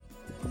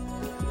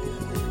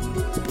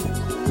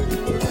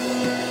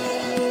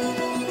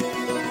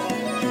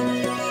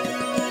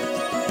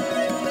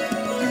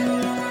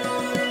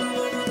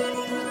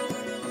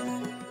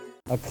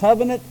A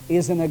covenant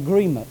is an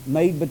agreement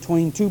made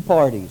between two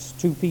parties,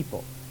 two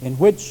people, in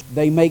which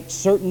they make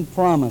certain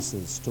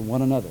promises to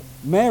one another.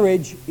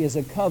 Marriage is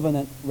a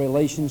covenant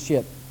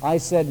relationship. I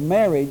said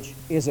marriage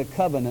is a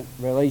covenant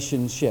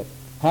relationship.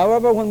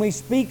 However, when we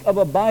speak of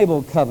a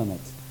Bible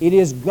covenant, it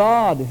is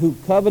God who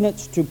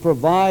covenants to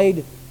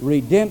provide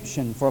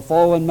redemption for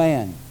fallen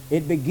man.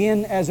 It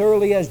began as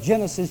early as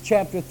Genesis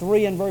chapter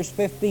 3 and verse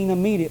 15,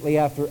 immediately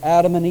after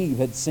Adam and Eve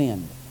had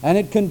sinned. And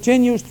it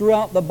continues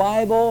throughout the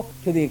Bible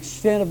to the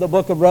extent of the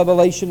book of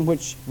Revelation,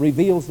 which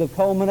reveals the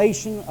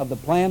culmination of the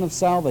plan of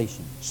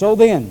salvation. So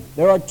then,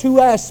 there are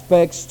two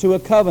aspects to a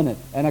covenant,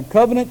 and a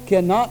covenant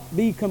cannot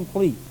be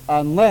complete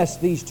unless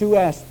these two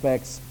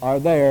aspects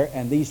are there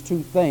and these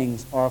two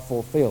things are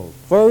fulfilled.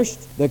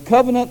 First, the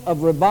covenant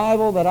of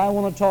revival that I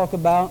want to talk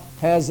about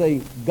has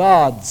a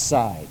God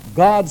side,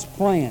 God's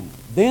plan.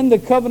 Then the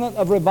covenant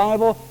of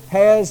revival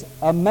has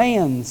a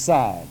man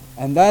side,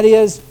 and that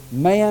is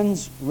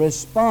man's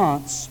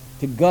response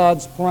to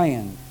God's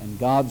plan and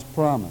God's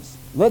promise.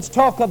 Let's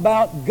talk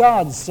about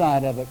God's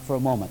side of it for a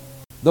moment.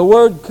 The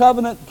word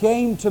covenant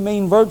came to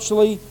mean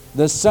virtually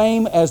the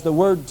same as the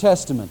word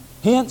testament.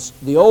 Hence,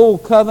 the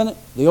Old Covenant,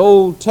 the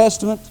Old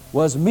Testament,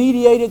 was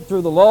mediated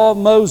through the law of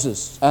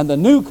Moses, and the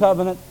New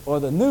Covenant, or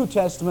the New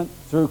Testament,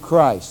 through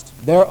Christ.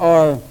 There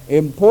are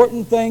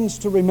important things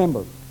to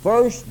remember.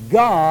 First,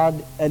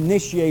 God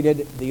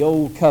initiated the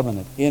Old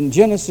Covenant. In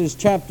Genesis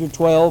chapter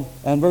 12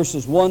 and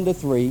verses 1 to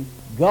 3,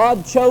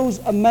 God chose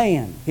a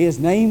man. His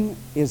name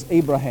is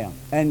Abraham.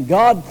 And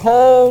God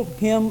called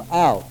him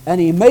out.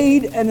 And He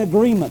made an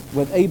agreement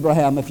with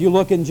Abraham. If you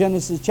look in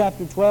Genesis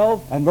chapter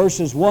 12 and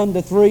verses 1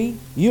 to 3,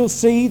 you'll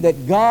see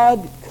that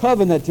God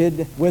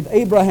covenanted with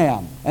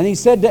Abraham. And He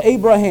said to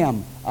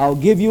Abraham, I'll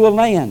give you a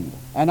land,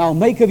 and I'll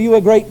make of you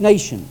a great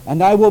nation,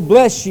 and I will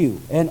bless you,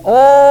 and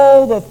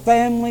all the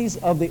families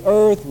of the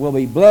earth will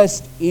be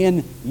blessed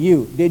in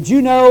you. Did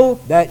you know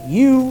that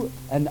you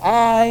and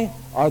I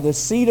are the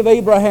seed of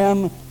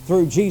Abraham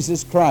through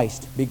Jesus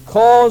Christ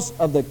because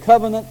of the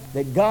covenant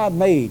that God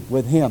made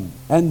with him?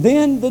 And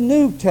then the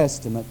New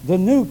Testament, the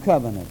New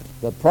Covenant.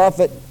 The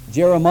prophet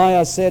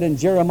Jeremiah said in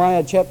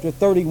Jeremiah chapter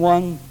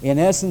 31, in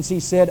essence he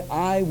said,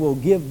 I will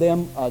give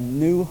them a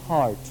new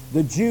heart.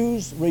 The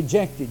Jews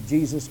rejected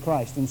Jesus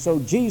Christ, and so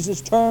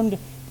Jesus turned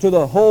to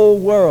the whole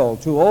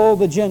world, to all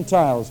the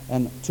Gentiles,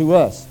 and to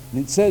us.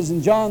 And it says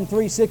in John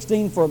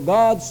 3:16, for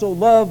God so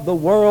loved the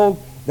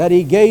world that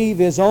He gave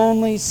His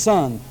only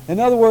Son. In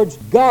other words,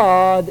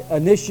 God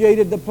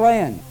initiated the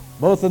plan,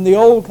 both in the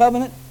Old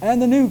Covenant and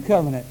the New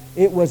Covenant.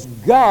 It was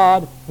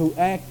God who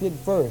acted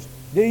first.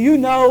 Do you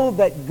know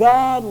that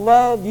God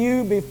loved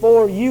you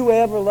before you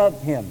ever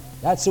loved Him?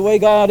 That's the way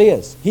God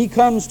is. He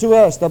comes to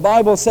us. The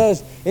Bible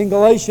says in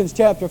Galatians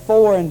chapter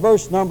 4 and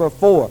verse number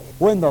 4,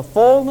 when the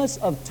fullness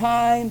of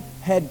time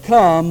had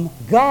come,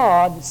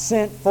 God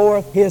sent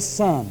forth His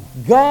Son.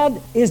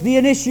 God is the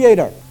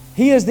initiator.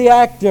 He is the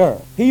actor.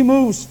 He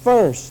moves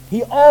first.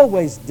 He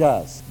always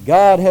does.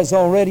 God has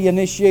already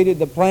initiated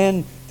the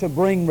plan to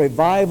bring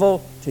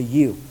revival to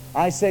you.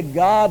 I said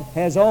God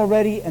has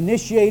already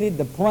initiated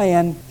the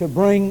plan to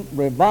bring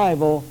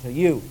revival to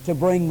you, to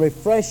bring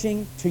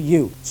refreshing to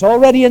you. It's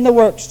already in the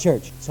works,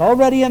 church. It's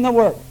already in the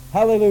work.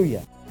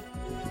 Hallelujah.